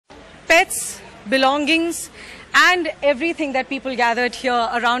pets, belongings and everything that people gathered here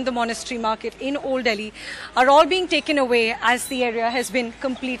around the monastery market in Old Delhi are all being taken away as the area has been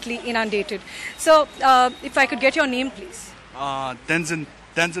completely inundated. So, if I could get your name, please. Tenzin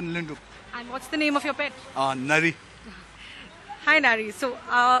Lindu. And what's the name of your pet? Nari. Hi, Nari. So,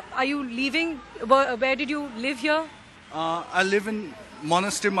 are you leaving? Where did you live here? I live in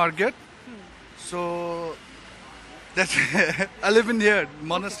monastery market. So, that's I live in here,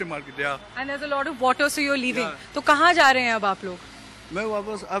 monastery market, yeah. And there's a lot of water, so you're leaving. Yeah. तो कहाँ जा रहे हैं अब आप लोग? मैं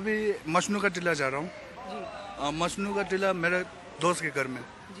वापस अभी मशनू का टीला जा रहा हूँ। मशनू का टीला मेरे दोस्त के घर में।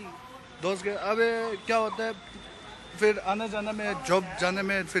 जी। दोस्त के अबे क्या होता है फिर आने जाने में जॉब जाने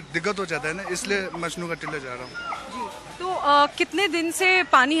में फिर दिक्कत हो जाता है ना, इसलिए मशनू का टीला जा रहा हूँ। जी। तो कितने दिन से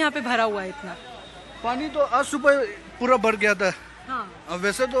पानी यहाँ पे भरा हुआ है इतना? पानी तो आज सुबह पूरा भर गया था। हाँ।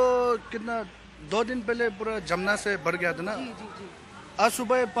 वैसे तो कितना 2 दिन पहले पूरा जमुना से भर गया था ना। जी जी जी। आज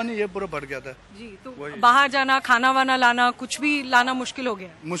सुबह पानी ये पूरा भर गया था। जी, तो बाहर जाना, खाना वाना लाना, कुछ भी लाना मुश्किल हो गया।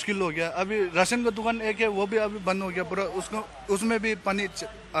 मुश्किल हो गया। अभी राशन का दुकान एक है, वो भी अभी बंद हो गया पूरा, उसको उसमें भी पानी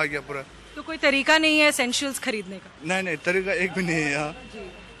आ गया पूरा। तो कोई तरीका नहीं है एसेंशियल्स खरीदने का? नहीं, तरीका एक भी नहीं है यहाँ।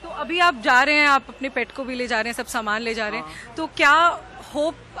 तो अभी आप जा रहे हैं, आप अपने पेट को भी ले जा रहे हैं, सब सामान ले जा रहे हैं, तो क्या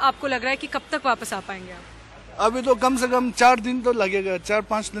होप आपको लग रहा है कि कब तक वापस आ पाएंगे आप? अभी तो कम से कम 4 दिन तो लगेगा,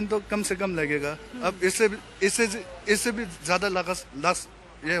 4-5 दिन तो कम से कम लगेगा। अब इससे भी ज्यादा लॉस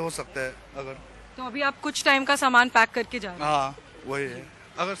ये हो सकता है अगर। तो अभी आप कुछ टाइम का सामान पैक करके जा रहे हैं? हाँ, वही है।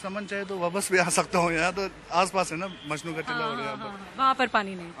 अगर सामान चाहिए तो वापस भी आ सकता हूँ, यहाँ तो आसपास है ना मजनू का टीला वगैरह, वहाँ पर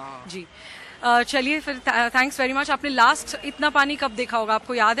पानी नहीं। जी, चलिए फिर, थैंक्स वेरी मच। आपने लास्ट इतना पानी कब देखा होगा?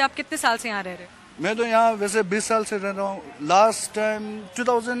 आपको याद है? आप कितने साल से यहाँ रह रहे हैं? मैं तो यहाँ वैसे 20 साल से रह रहा हूँ। लास्ट टाइम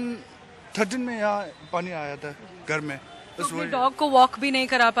 2013 में यहाँ पानी आया था घर में। तो अपने डॉग को वॉक भी नहीं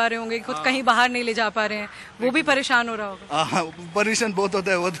करा पा रहे होंगे, खुद कहीं बाहर नहीं ले जा पा रहे हैं, वो भी परेशान हो रहा होगा। हाँ, परेशान बहुत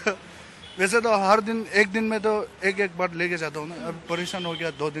होता है वो तो। वैसे तो हर दिन एक दिन में तो एक बार लेके जाता हूँ ना, अब परेशान हो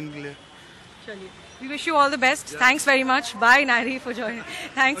गया 2 दिन के लिए। चलिए, we wish you all the best. Thanks very much. Bye, Nari, for joining.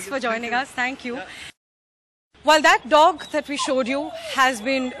 Thanks for joining us. Thank you. Well, that dog that we showed you has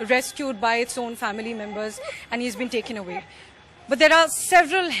been rescued by its own family members and he's been taken away. But there are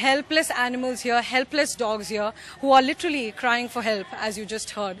several helpless animals here, helpless dogs here, who are literally crying for help, as you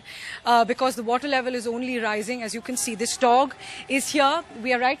just heard, because the water level is only rising. As you can see, this dog is here.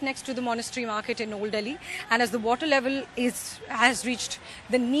 We are right next to the monastery market in Old Delhi, and as the water level has reached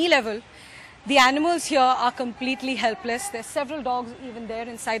the knee level, the animals here are completely helpless. There are several dogs even there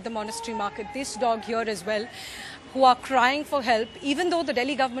inside the monastery market. This dog here as well, who are crying for help, even though the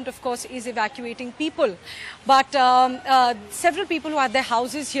Delhi government, of course, is evacuating people. But several people who had their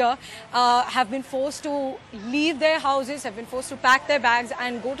houses here have been forced to leave their houses, have been forced to pack their bags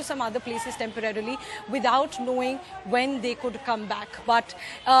and go to some other places temporarily without knowing when they could come back. But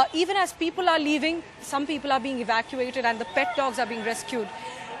even as people are leaving, some people are being evacuated and the pet dogs are being rescued.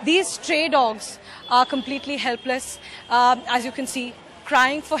 These stray dogs are completely helpless, as you can see,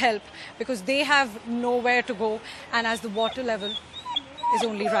 crying for help because they have nowhere to go, and as the water level is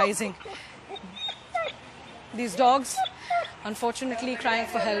only rising. These dogs, unfortunately, crying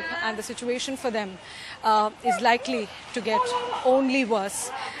for help, and the situation for them is likely to get only worse.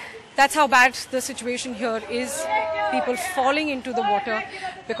 That's how bad the situation here is. People falling into the water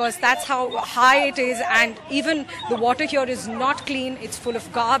because that's how high it is, and even the water here is not clean. It's full of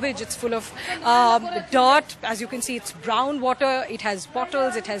garbage, it's full of dirt. As you can see, it's brown water, it has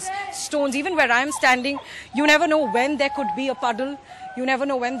bottles, it has stones. Even where I'm standing, you never know when there could be a puddle. You never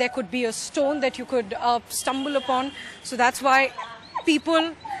know when there could be a stone that you could stumble upon. So that's why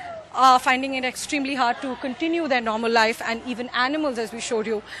people are finding it extremely hard to continue their normal life, and even animals, as we showed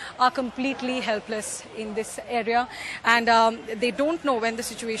you, are completely helpless in this area, and they don't know when the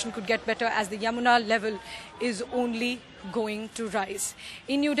situation could get better as the Yamuna level is only going to rise.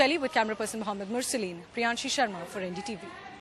 In New Delhi with camera person Mohammed Mursaleen, Priyanshi Sharma for NDTV.